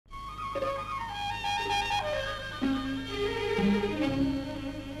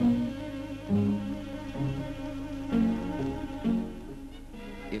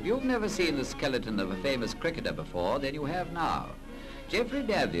If you've never seen the skeleton of a famous cricketer before, then you have now. Geoffrey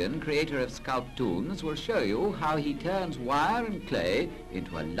Davien, creator of Sculptoons, will show you how he turns wire and clay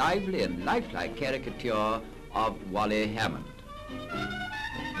into a lively and lifelike caricature of Wally Hammond.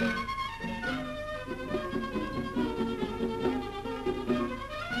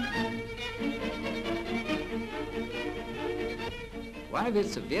 One of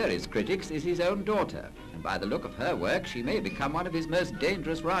his severest critics is his own daughter, and by the look of her work, she may become one of his most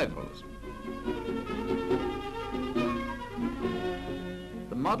dangerous rivals.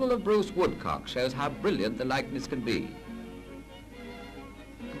 The model of Bruce Woodcock shows how brilliant the likeness can be.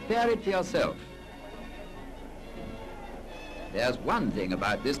 Compare it for yourself. There's one thing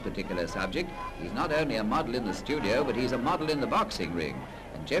about this particular subject. He's not only a model in the studio, but he's a model in the boxing ring.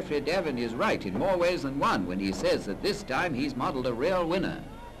 And Geoffrey Davien is right in more ways than one when he says that this time he's modelled a real winner.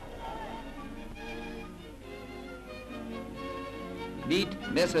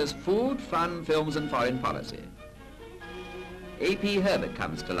 Meet Messrs. Food, Fun, Films and Foreign Policy. AP Herbert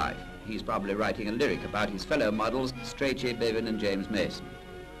comes to life. He's probably writing a lyric about his fellow models, Strachey, Bevin and James Mason.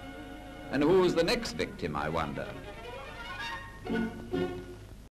 And who's the next victim, I wonder?